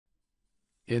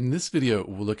In this video,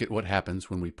 we'll look at what happens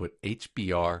when we put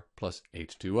HBr plus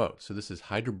H2O. So this is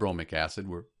hydrobromic acid.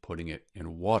 We're putting it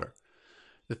in water.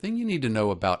 The thing you need to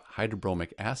know about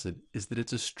hydrobromic acid is that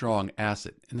it's a strong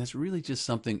acid, and that's really just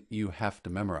something you have to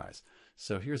memorize.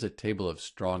 So here's a table of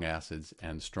strong acids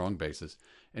and strong bases,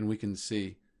 and we can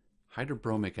see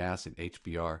hydrobromic acid,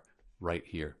 HBr, right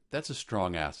here. That's a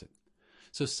strong acid.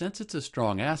 So since it's a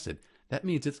strong acid, that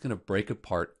means it's going to break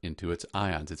apart into its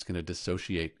ions. It's going to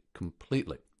dissociate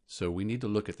completely. So we need to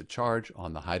look at the charge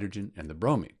on the hydrogen and the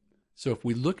bromine. So if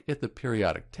we look at the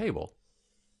periodic table,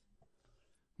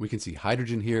 we can see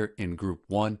hydrogen here in group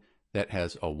 1 that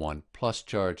has a 1 plus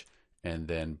charge, and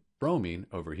then bromine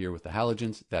over here with the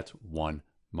halogens, that's 1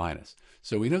 minus.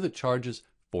 So we know the charges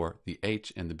for the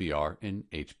H and the Br in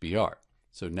HBr.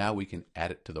 So now we can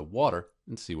add it to the water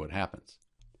and see what happens.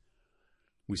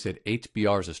 We said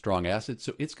HBr is a strong acid,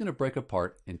 so it's going to break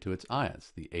apart into its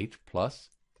ions, the H plus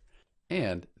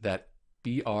and that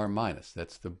Br minus,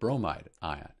 that's the bromide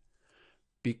ion.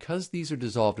 Because these are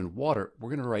dissolved in water,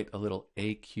 we're going to write a little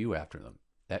AQ after them.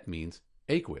 That means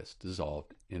aqueous,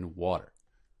 dissolved in water.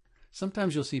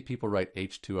 Sometimes you'll see people write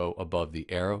H2O above the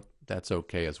arrow. That's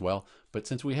okay as well. But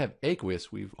since we have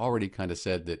aqueous, we've already kind of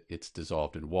said that it's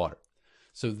dissolved in water.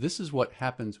 So this is what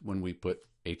happens when we put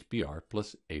HBr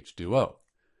plus H2O.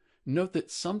 Note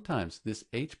that sometimes this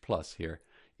H plus here,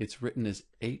 it's written as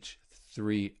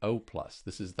H3O plus.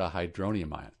 This is the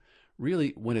hydronium ion.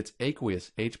 Really, when it's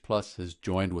aqueous, H plus has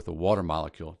joined with a water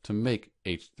molecule to make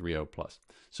H3O plus.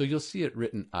 So you'll see it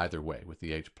written either way, with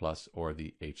the H plus or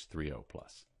the H3O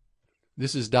plus.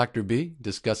 This is Dr. B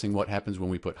discussing what happens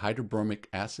when we put hydrobromic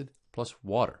acid plus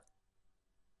water.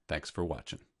 Thanks for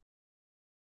watching.